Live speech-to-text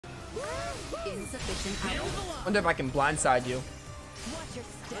Insufficient output. Wonder if I can blindside you.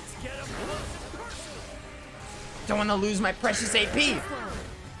 Don't want to lose my precious AP.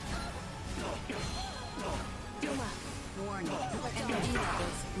 Warning. Energy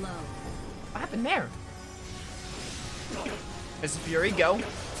levels low. What happened there? Miss Fury, go.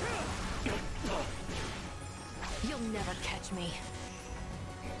 You'll never catch me.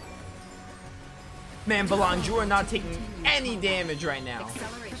 Man, Belange, you are not taking any damage right now.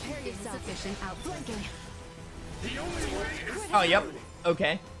 Acceleration. Insufficient output. Oh, yep.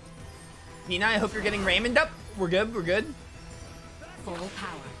 Okay. Nina, I hope you're getting Raymond up. We're good, we're good. Full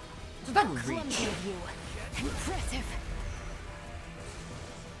power. So that would reach. Clumsy of you. Impressive.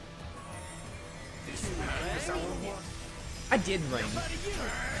 I did ring.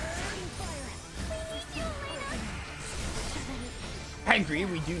 I agree,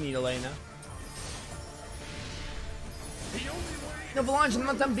 we do need Elena. No, Belange, I'm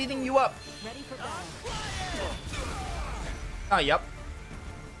not done beating you up. Ready for battle. Oh, yep.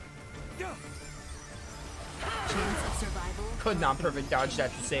 Chance of survival. Could not perfect dodge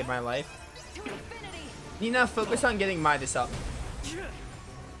that to save my life. To infinity. Nina, focus on getting Midas up.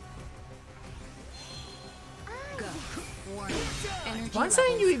 Go. Warning. Energy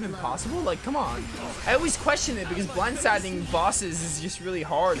Blindsiding you levels even low. possible? Like, come on. I always question it because blindsiding bosses is just really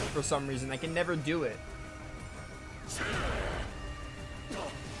hard for some reason. I can never do it.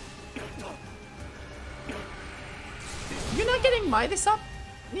 You're not getting Midas up,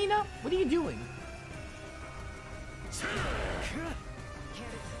 Nina? What are you doing?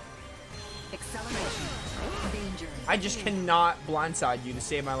 Acceleration. Danger. I just cannot blindside you to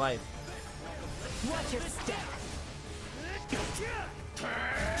save my life. Watch your step.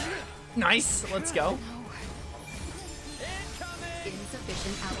 Nice, let's go.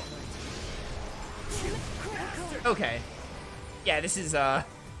 Insufficient output. Okay. Yeah, this is,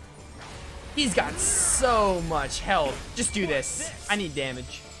 he's got so much health. Just do this. I need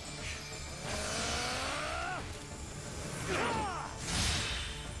damage.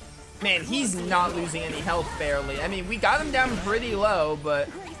 Man, he's not losing any health barely. I mean, we got him down pretty low, but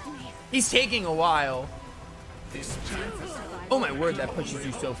he's taking a while. Oh my word, that pushes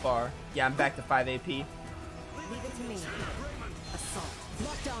you so far. Yeah, I'm back to 5 AP. Leave it to me. Assault.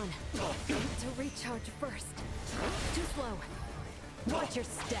 Locked on. To recharge first. Too slow. Watch your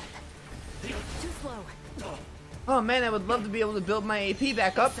step. Too slow. Oh man, I would love to be able to build my AP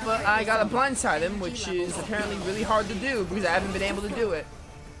back up, but I gotta blindside him, which is apparently really hard to do because I haven't been able to do it.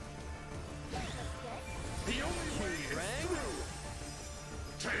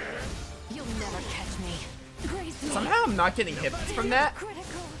 You'll never catch me. Somehow I'm not getting hit from that.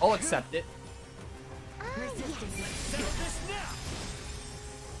 I'll accept it.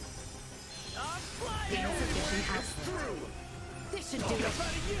 Insufficient output. This should do it.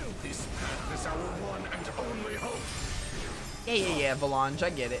 This path is our one and only hope. Yeah, Belange, I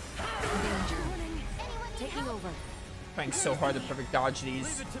get it. Danger. Taking over. Trying so hard to perfect dodge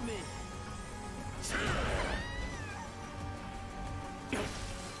these.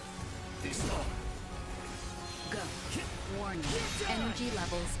 Go. Warning. Energy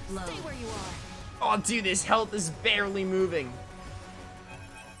levels low. Stay where you are. Oh dude, his health is barely moving.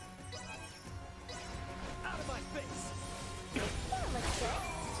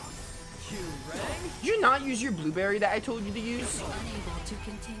 Did you not use your blueberry that I told you to use? Unable to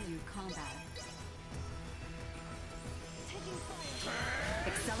continue combat.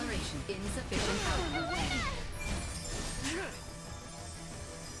 Acceleration. Insufficient output.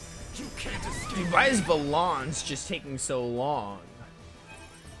 Dude, why is Belange just taking so long?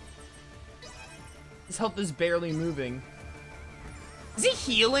 His health is barely moving. Is he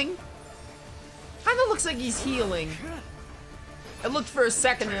healing? Kinda looks like he's healing. It looked for a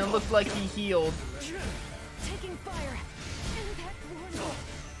second and it looked like he healed. Taking fire.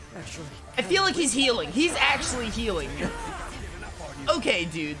 Actually, I feel like he's healing. He's actually healing. Okay,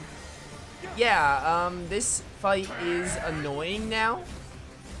 dude. Yeah, this fight is annoying now.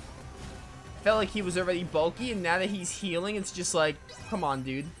 Felt like he was already bulky, and now that he's healing, it's just like, come on,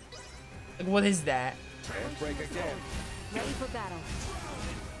 dude. Like, what is that? can't break again. Ready for battle.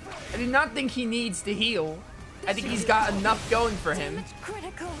 I do not think he needs to heal. I think he's got enough going for him.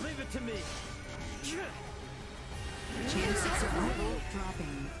 Critical. Leave it to me. Chance of survival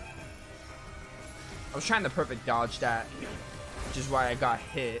dropping. I was trying to perfect dodge that, which is why I got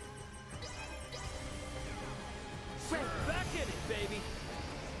hit. Back in it, baby.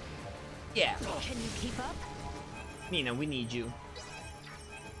 Yeah, Can you keep up? Nina, we need you.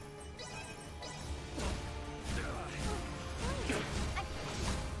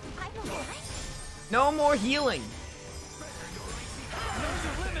 No more healing.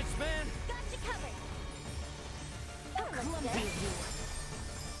 Limits, man. Some heal you.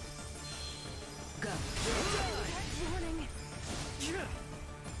 Go. Warning.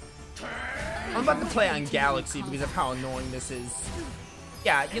 I'm about to play on Galaxy because of how annoying this is.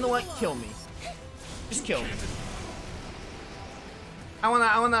 Yeah, you know what? Kill me. Just kill me. I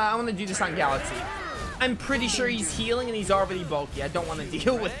wanna do this on Galaxy. I'm pretty sure he's healing and he's already bulky. I don't want to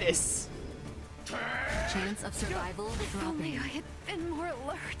deal with this. Chance of survival dropping. Only I had been more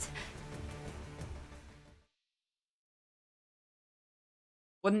alert.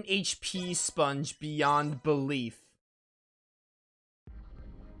 What an HP sponge beyond belief.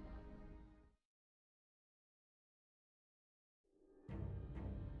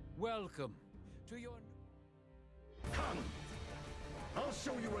 Welcome to your... Come! I'll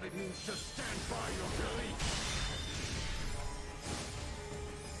show you what it means to stand by your belief!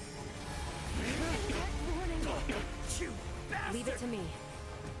 Leave it to me.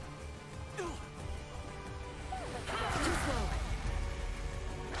 Too slow.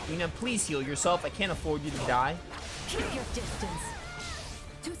 Lena, please heal yourself. I can't afford you to die. Keep your distance.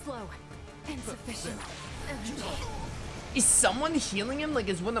 Too slow. Insufficient. Is someone healing him? Like,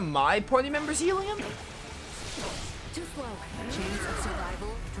 is one of my party members healing him? Too slow. Chance of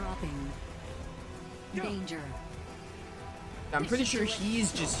survival dropping. Danger. I'm pretty sure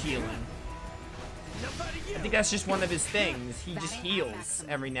he's just healing. I think that's just one of his things. He just heals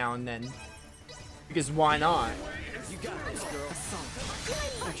every now and then. Because why not? You got this, girl.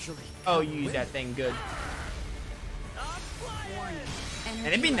 Actually. Oh, you use that thing. Good. And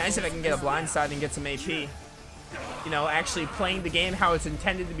it'd be nice if I can get a blindside and get some AP. You know, actually playing the game how it's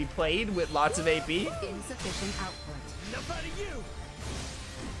intended to be played with lots of AP. Insufficient output. Enough out of you!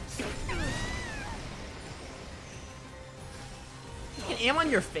 You can aim on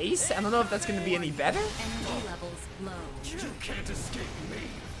your face? I don't know if that's going to be any better. Energy levels low. You can't escape me!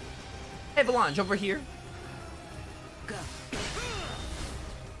 Hey, Belange, over here. Go.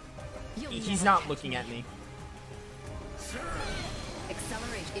 He's not looking at me.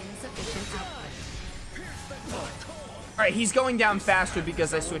 Accelerate insufficient output. Alright, he's going down faster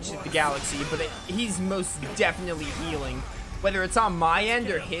because I switched it to Galaxy, but he's most definitely healing. Whether it's on my end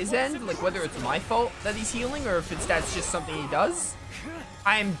or his end, like whether it's my fault that he's healing or if that's just something he does,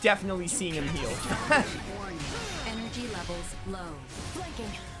 I am definitely seeing him heal. Warning. Energy levels low.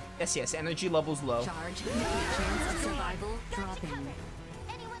 Flanking. Yes, energy levels low. Charge. Chance of survival dropping.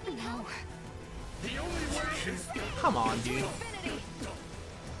 No. The only way is... Come on, dude.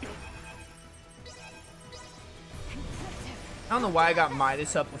 I don't know why I got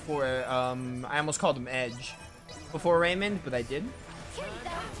Midas up before, I almost called him Edge. Before Raymond, but I did.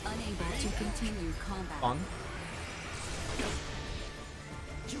 Unable to continue combat. Fun.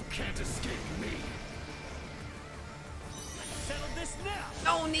 You can't escape me! Settle this now!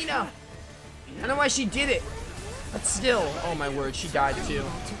 No, Nina! I know why she did it. But still, oh my word, she died too.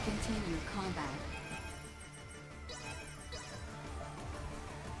 To continue combat.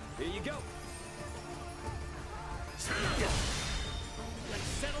 Here you go! Let's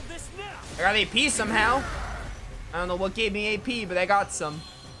settle this now! I got AP somehow. I don't know what gave me AP, but I got some.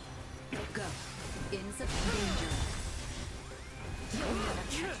 Go. Insufficient danger. You'll never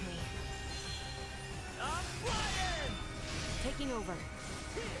catch me. I'm flying! Taking over.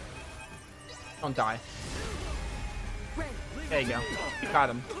 Don't die. Red. There you go. Got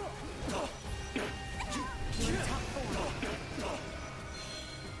him. You're in top form.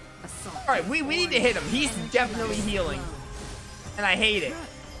 Assault. Alright, we need to hit him. He's definitely healing. And I hate it.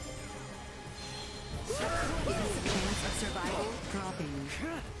 Chance of survival dropping.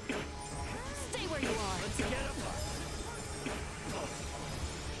 Stay where you are.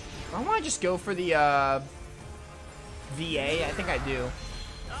 I want to just go for the, VA. I think I do.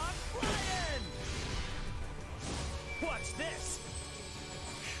 I'm flying! Watch this!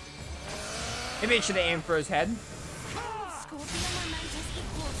 Maybe I should have aimed for his head. Scorpion momentous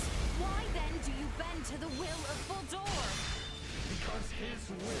equals. Why then do you bend to the will of Buldor? Because his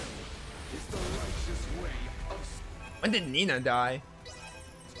will is the righteous way of... When did Nina die?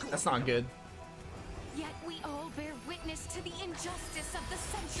 That's not good. Yet we all bear witness to the injustice of the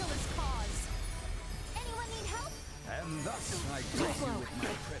Centralist cause. Anyone need help? And thus I grace you with my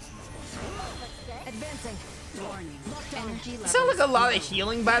presence. Advancing. Warning. Energy level. It sounds like a lot of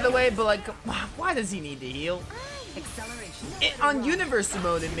healing, by the way, but like, why does he need to heal? Acceleration. On Universe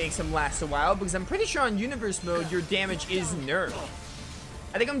mode, it makes him last a while, because I'm pretty sure on Universe mode, your damage is nerfed.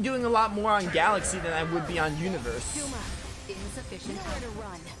 I think I'm doing a lot more on Galaxy than I would be on Universe. Duma. Insufficient. Nowhere to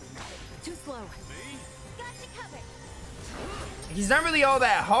run. Too slow. Got you covered. He's not really all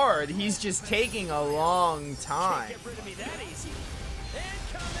that hard, he's just taking a long time. Get rid of me that easy.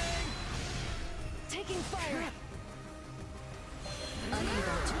 Incoming! Taking fire.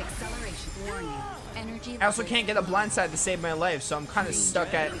 Acceleration. Warning. Energy. I also can't get a blindside to save my life, so I'm kind of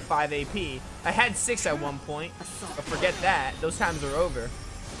stuck at 5 AP. I had 6 at one point, but forget that. Those times are over.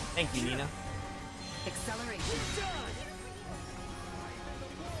 Thank you, Nina. Acceleration.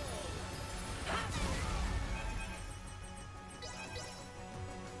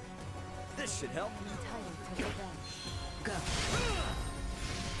 This should help. Go.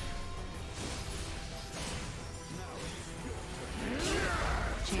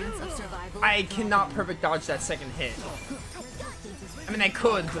 Chance of survival. I cannot perfect dodge that second hit. I mean, I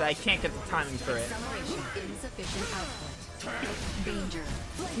could, but I can't get the timing for it. Acceleration. Insufficient output. Danger.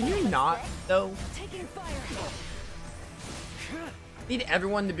 Can you not, though? Taking fire. Need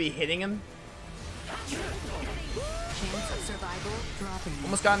everyone to be hitting him? Chance of survival dropping.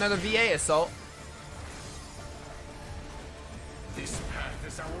 Almost got another VA assault. This path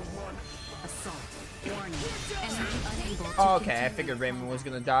is our one. Assault. Warning. Enemy unable to Oh, okay, I continue. figured Raymond was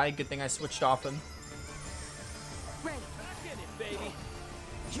gonna die. Good thing I switched off him. Ray. Get it, baby.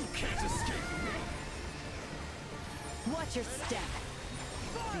 You can't escape me. Watch your step.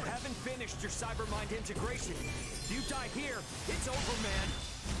 You haven't finished your cybermind integration. If you die here, it's over, man.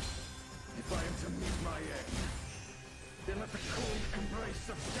 If I am to meet my end, then let the cold embrace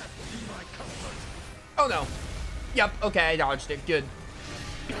of death be my comfort. Oh no. Yep, okay, I dodged it. Good.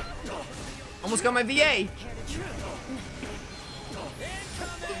 Almost got my VA.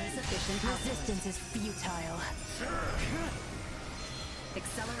 Insufficient resistance is futile.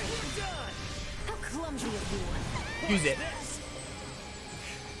 Acceleration. How clumsy of you. Use it.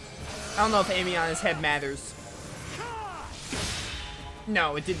 I don't know if aiming on his head matters.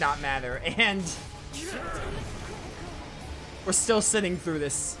 No, it did not matter. And we're still sitting through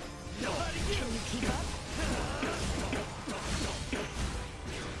this. Can you keep up?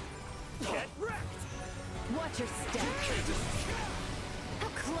 Get wrecked. Watch your step. How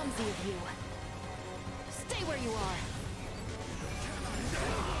clumsy of you. Stay where you are.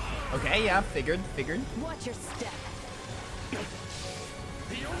 Okay, yeah, figured. Watch your step.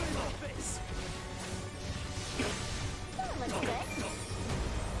 The only face. That looks good.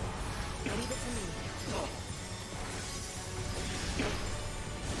 Leave it to me.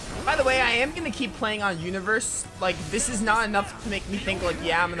 By the way, I am gonna keep playing on Universe. Like, this is not enough to make me think, like,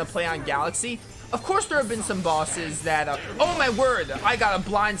 yeah, I'm gonna play on Galaxy. Of course, there have been some bosses that, oh my word, I got a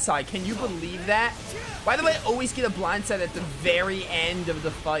blindside. Can you believe that? By the way, I always get a blindside at the very end of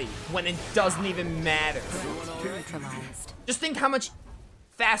the fight, when it doesn't even matter. Neutralized. Just think how much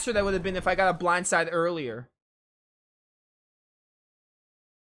faster that would have been if I got a blindside earlier.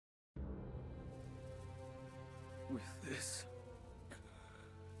 With this,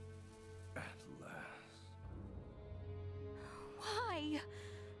 at last. Why?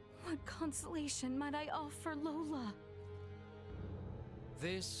 What consolation might I offer Lola?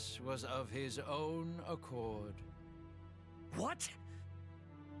 This was of his own accord. What?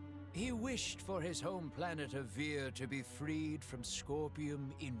 He wished for his home planet of Vir to be freed from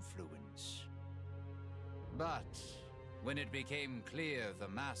Scorpium influence. But when it became clear the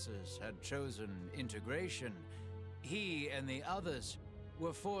masses had chosen integration, he and the others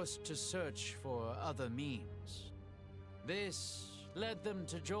were forced to search for other means. This led them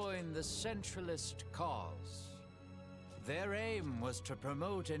to join the centralist cause. Their aim was to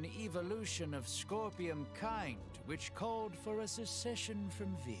promote an evolution of Scorpium kind, which called for a secession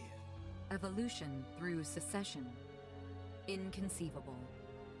from Vir. Evolution through secession. Inconceivable.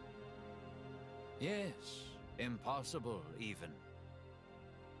 Yes, impossible even.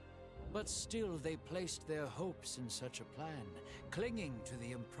 But still they placed their hopes in such a plan, clinging to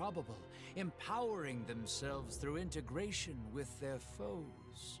the improbable, empowering themselves through integration with their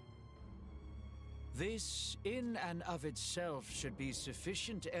foes. This, in and of itself, should be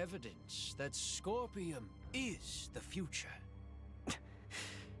sufficient evidence that Scorpium is the future.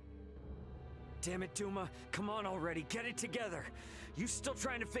 Damn it, Duma. Come on already. Get it together. You still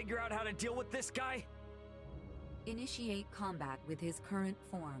trying to figure out how to deal with this guy? Initiate combat with his current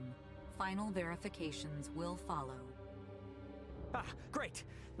form. Final verifications will follow. Ah, great.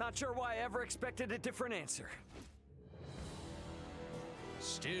 Not sure why I ever expected a different answer.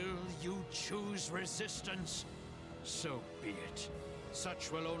 Still you choose resistance? So be it.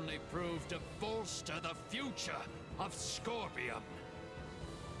 Such will only prove to bolster the future of Scorpium.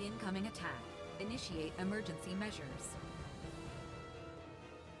 Incoming attack. Initiate emergency measures.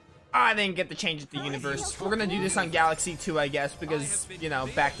 I didn't get to change it to Universe. We're gonna do this on Galaxy 2, I guess, because, you know,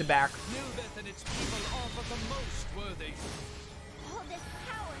 back to back. Nilbeth and its people offer the most worthy. All this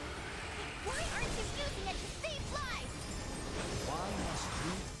power. Why aren't you using it to save lives? Why must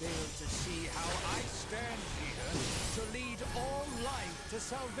you fail to see how I stand here to lead all life to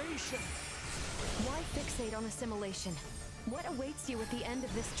salvation. Why fixate on assimilation? What awaits you at the end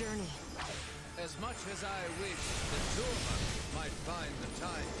of this journey? As much as I wish the two of us might find the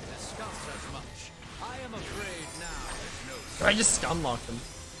time to discuss as much, I am afraid now is no Or I just stunlocked him.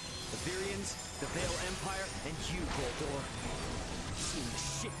 The Virians, the Vale Empire, and you, Goldor. Seeing the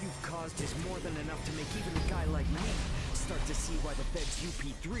shit you've caused is more than enough to make even a guy like me start to see why the Fed's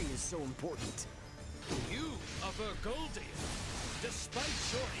UP3 is so important. You of Urgoldia, despite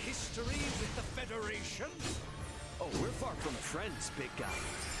your history with the Federation? Oh, we're far from friends, big guy.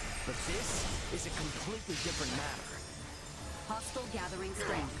 But this is a completely different matter. Hostile gathering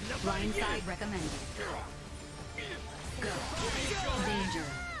strength. Blind side recommended. Go. Danger.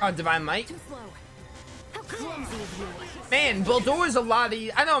 Oh, Divine Might. Too slow. How clumsy of you. Man, Baldur is a lot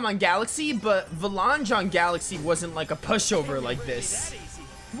easier. I know I'm on Galaxy, but Valange on Galaxy wasn't like a pushover like this.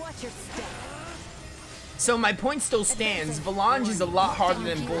 Watch your step. So my point still stands. Valange is a lot harder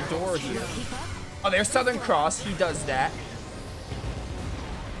than Baldur here. Keep up. Oh, there's Southern Cross. He does that.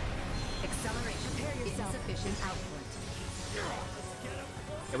 Acceleration. Prepare yourself. Insufficient output.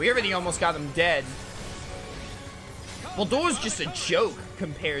 Yeah, we already almost got him dead. Baldur's just a joke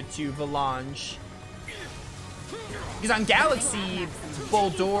compared to Valange. Because on Galaxy,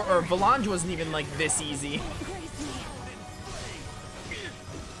 Baldur or Valange wasn't even like this easy.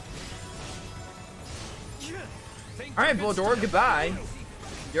 Alright, Baldur, goodbye.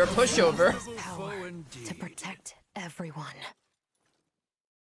 You're a pushover. Power to protect everyone.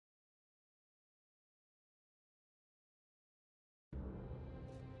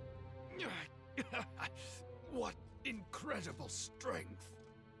 What incredible strength!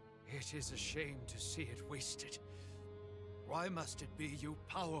 It is a shame to see it wasted. Why must it be you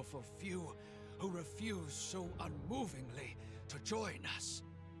powerful few who refuse so unmovingly to join us?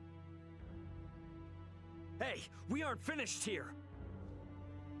 Hey, we aren't finished here.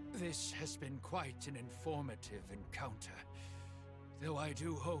 This has been quite an informative encounter, though I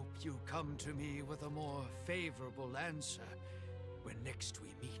do hope you come to me with a more favorable answer when next we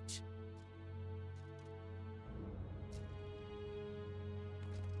meet.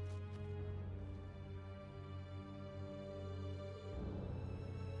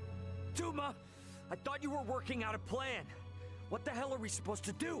 Duma, I thought you were working out a plan. What the hell are we supposed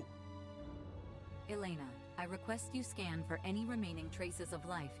to do? Elena, I request you scan for any remaining traces of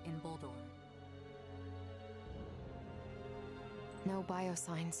life in Baldur. No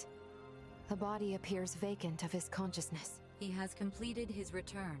biosigns. The body appears vacant of his consciousness. He has completed his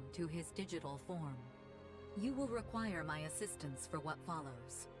return to his digital form. You will require my assistance for what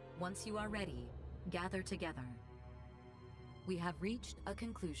follows. Once you are ready, gather together. We have reached a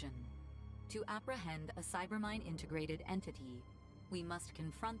conclusion. To apprehend a Cybermine integrated entity, we must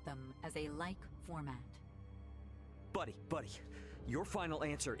confront them as a like format. Buddy, your final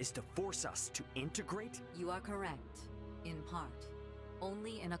answer is to force us to integrate? You are correct, in part.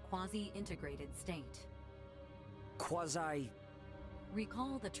 Only in a quasi-integrated state. Quasi...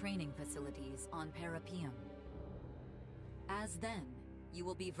 Recall the training facilities on Parapium. As then, you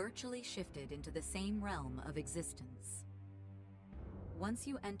will be virtually shifted into the same realm of existence. Once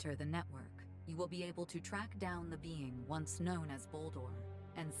you enter the network, you will be able to track down the being once known as Baldur,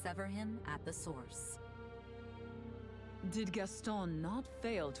 and sever him at the source. Did Gaston not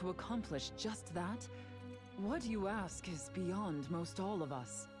fail to accomplish just that? What you ask is beyond most all of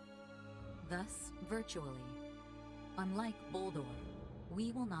us. Thus, virtually. Unlike Baldur,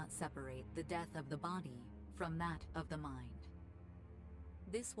 we will not separate the death of the body from that of the mind.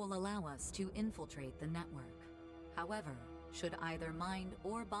 This will allow us to infiltrate the network. However, should either mind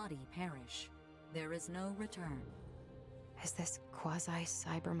or body perish, there is no return. Is this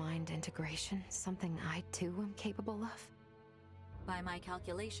quasi-cybermind integration something I too am capable of? By my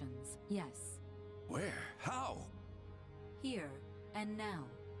calculations, yes. Where? How? Here and now.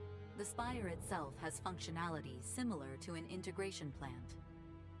 The spire itself has functionality similar to an integration plant.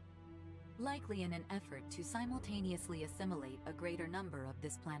 Likely in an effort to simultaneously assimilate a greater number of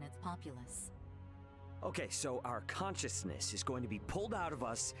this planet's populace. Okay, so our consciousness is going to be pulled out of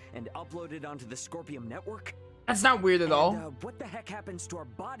us and uploaded onto the Scorpium network? That's not weird at all. What the heck happens to our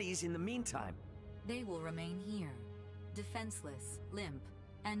bodies in the meantime? They will remain here, defenseless, limp,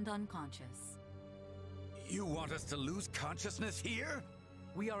 and unconscious. You want us to lose consciousness here?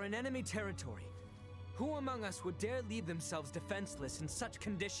 We are in enemy territory. Who among us would dare leave themselves defenseless in such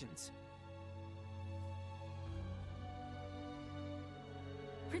conditions?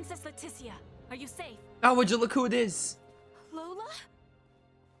 Princess Leticia, are you safe? Oh, would you look who it is? Lola?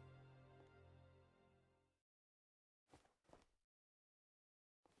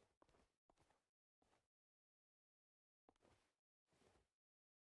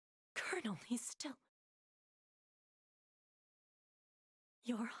 Colonel, he's still...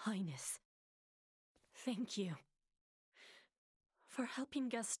 Your Highness, thank you for helping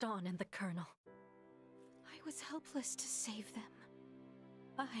Gaston and the Colonel. I was helpless to save them.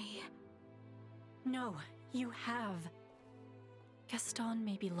 No, you have. Gaston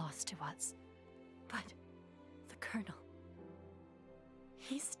may be lost to us, but the Colonel,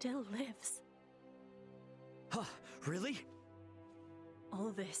 he still lives. Huh, really? All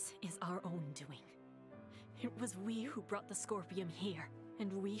this is our own doing. It was we who brought the Scorpium here,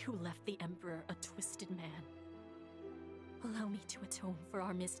 and we who left the Emperor a twisted man. Allow me to atone for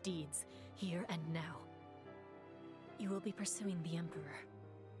our misdeeds, here and now. You will be pursuing the Emperor.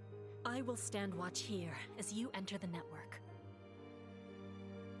 I will stand watch here as you enter the network.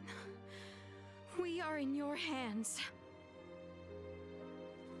 We are in your hands.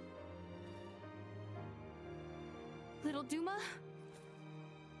 Little Duma?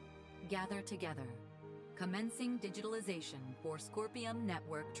 Gather together. Commencing digitalization for Scorpium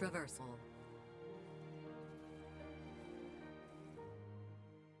Network Traversal.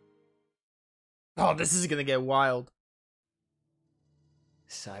 Oh, this is gonna get wild.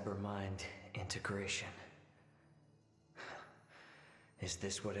 Cybermind integration. Is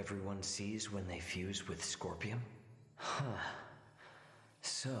this what everyone sees when they fuse with Scorpium? Huh.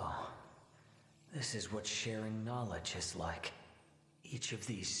 So, this is what sharing knowledge is like. Each of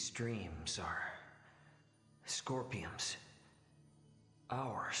these streams are Scorpium's.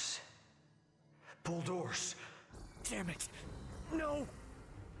 Ours. Pull doors. Damn it! No!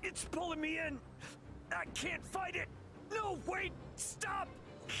 It's pulling me in! I can't fight it! No, wait! Stop!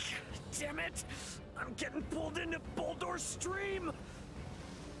 Damn it! I'm getting pulled into Buldor's stream!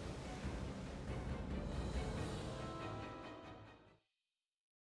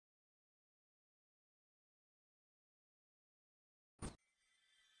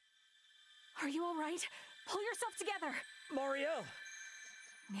 Are you all right? Pull yourself together! Marielle!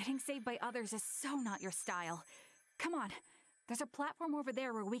 Getting saved by others is so not your style. Come on, there's a platform over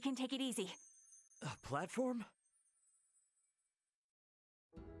there where we can take it easy. A platform?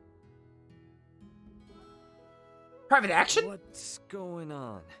 Private action? What's going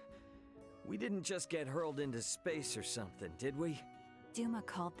on? We didn't just get hurled into space or something, did we? Duma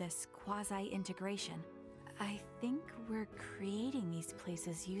called this quasi-integration. I think we're creating these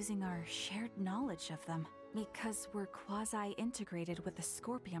places using our shared knowledge of them, because we're quasi-integrated with the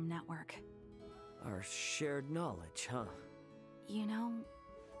Scorpium network. Our shared knowledge, huh? You know,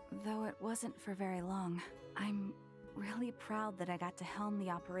 though it wasn't for very long, I'm really proud that I got to helm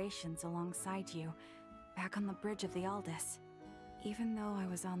the operations alongside you, back on the bridge of the Aldous. Even though I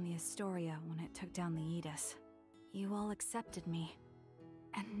was on the Astoria when it took down the Aegis, you all accepted me,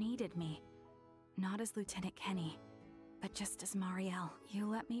 and needed me. Not as Lieutenant Kenny, but just as Marielle. You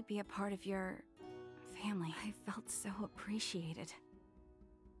let me be a part of your family. I felt so appreciated.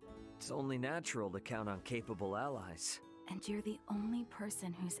 It's only natural to count on capable allies. And you're the only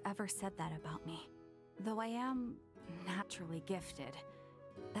person who's ever said that about me. Though I am naturally gifted,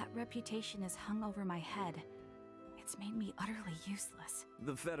 that reputation is hung over my head. It's made me utterly useless.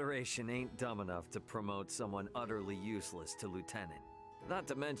 The Federation ain't dumb enough to promote someone utterly useless to Lieutenant. Not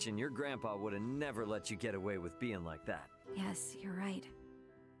to mention, your grandpa would have never let you get away with being like that. Yes, you're right.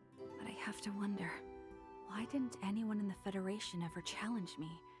 But I have to wonder, why didn't anyone in the Federation ever challenge me?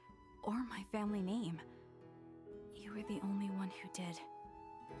 Or my family name? You were the only one who did.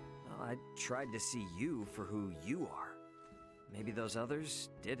 Well, I tried to see you for who you are. Maybe those others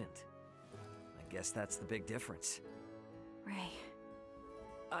didn't. I guess that's the big difference. Ray.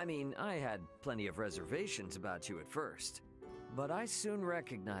 I mean, I had plenty of reservations about you at first. But I soon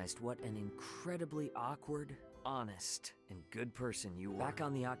recognized what an incredibly awkward, honest, and good person you were. Back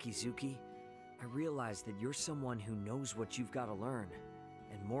on the Akizuki, I realized that you're someone who knows what you've got to learn,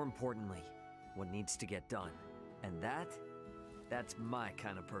 and more importantly, what needs to get done. And that's my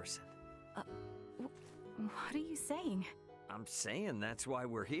kind of person. What are you saying? I'm saying that's why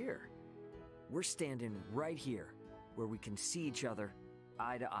we're here. We're standing right here, where we can see each other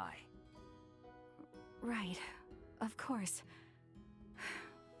eye to eye. Right, of course.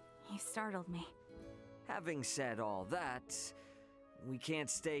 You startled me. Having said all that, we can't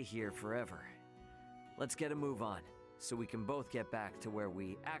stay here forever. Let's get a move on, so we can both get back to where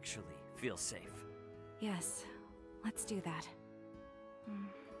we actually feel safe. Yes, let's do that.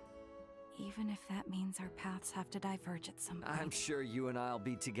 Even if that means our paths have to diverge at some point. I'm sure you and I'll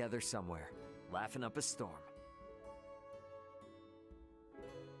be together somewhere, laughing up a storm.